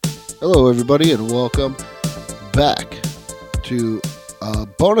Hello, everybody, and welcome back to a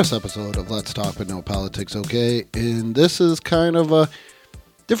bonus episode of Let's Talk But No Politics, okay? And this is kind of a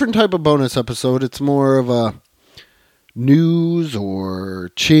different type of bonus episode. It's more of a news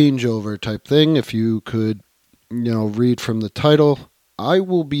or changeover type thing. If you could, read from the title, I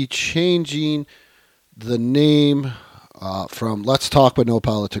will be changing the name from Let's Talk But No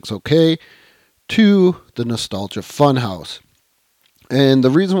Politics, okay, to the Nostalgia Funhouse. And the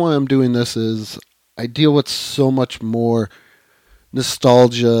reason why I'm doing this is I deal with so much more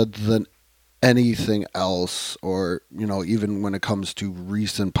nostalgia than anything else, or, even when it comes to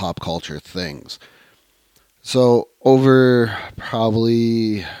recent pop culture things. So over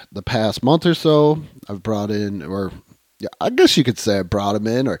probably the past month or so, I've brought in, I guess you could say I brought him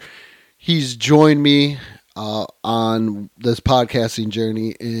in, or he's joined me on this podcasting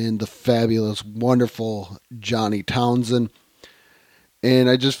journey in the fabulous, wonderful Johnny Townsend.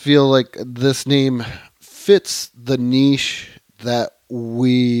 And I just feel like this name fits the niche that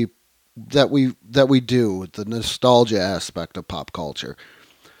we do, the nostalgia aspect of pop culture.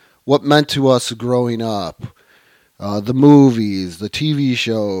 What meant to us growing up, the movies, the TV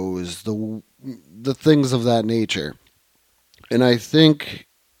shows, the things of that nature. And I think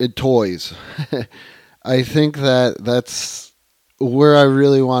toys. I think that's where I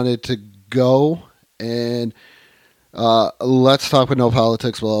really wanted to go, and Let's Talk With No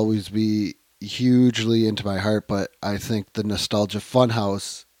Politics will always be hugely into my heart, but I think the Nostalgia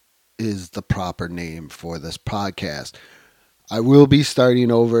Funhouse is the proper name for this podcast. I will be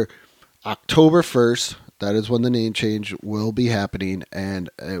starting over October 1st. That is when the name change will be happening, and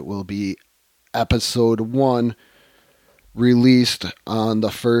it will be episode 1 released on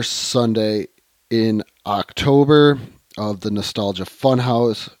the first Sunday in October of the Nostalgia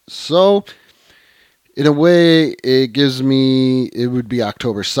Funhouse. So in a way, it would be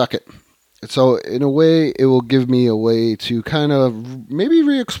October 2nd. So in a way, it will give me a way to kind of maybe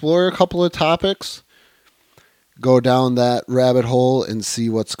re-explore a couple of topics, go down that rabbit hole and see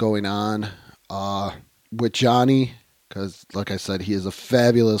what's going on with Johnny, because like I said, he is a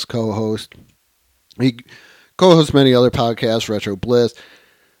fabulous co-host. He co-hosts many other podcasts, Retro Bliss,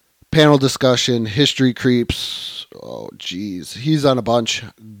 Panel Discussion, History Creeps. Oh, geez. He's on a bunch.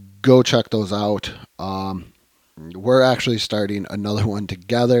 Go check those out. We're actually starting another one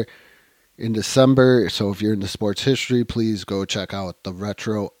together in December. So if you're into sports history, please go check out the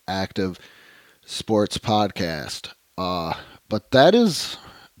Retroactive Sports Podcast. But that is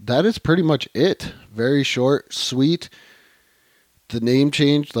pretty much it. Very short, sweet. The name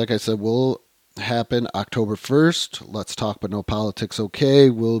change, like I said, will happen October 1st. Let's Talk But No Politics, okay,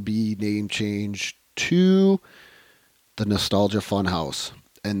 will be name changed to the Nostalgia Funhouse.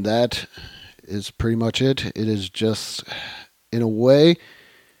 And that is pretty much it. It is just, in a way,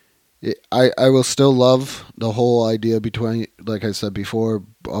 I will still love the whole idea between, like I said before,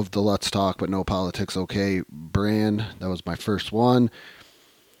 of the Let's Talk But No Politics okay brand. That was my first one.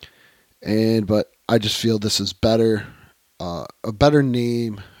 But I just feel this is better, a better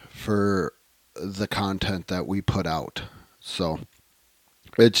name for the content that we put out. So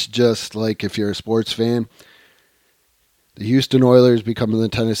it's just like if you're a sports fan, the Houston Oilers becoming the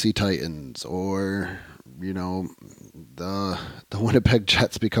Tennessee Titans, or, the Winnipeg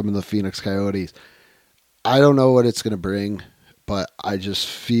Jets becoming the Phoenix Coyotes. I don't know what it's going to bring, but I just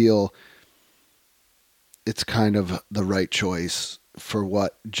feel it's kind of the right choice for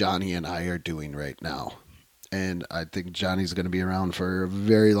what Johnny and I are doing right now. And I think Johnny's going to be around for a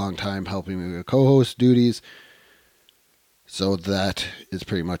very long time helping me with co-host duties. So that is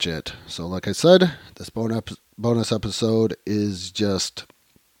pretty much it. So like I said, this bonus episode is just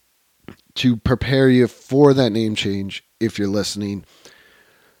to prepare you for that name change if you're listening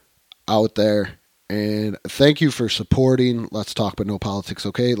out there. And thank you for supporting Let's Talk But No Politics,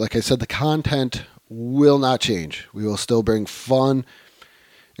 okay? Like I said, the content will not change. We will still bring fun,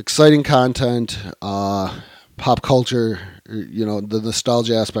 exciting content, pop culture, the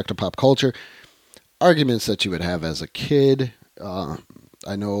nostalgia aspect of pop culture, arguments that you would have as a kid.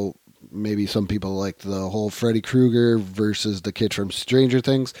 I know maybe some people like the whole Freddy Krueger versus the kid from Stranger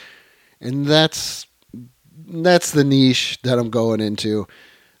Things. And that's the niche that I'm going into.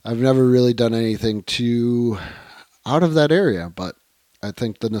 I've never really done anything too out of that area, but I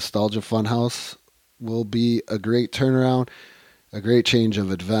think the Nostalgia Funhouse will be a great turnaround, a great change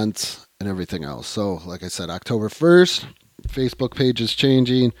of events, and everything else. So, like I said, October 1st, Facebook page is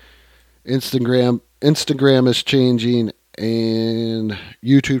changing, Instagram is changing, and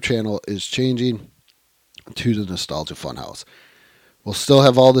YouTube channel is changing to the Nostalgia Funhouse. We'll still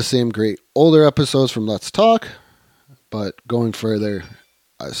have all the same great older episodes from Let's Talk, but going further,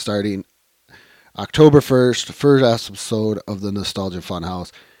 starting October 1st. First episode of the Nostalgia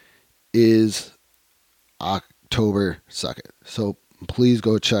Funhouse is October 2nd. So please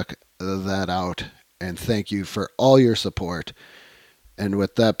go check that out. And thank you for all your support. And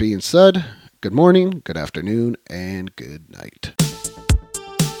with that being said, good morning, good afternoon, and good night.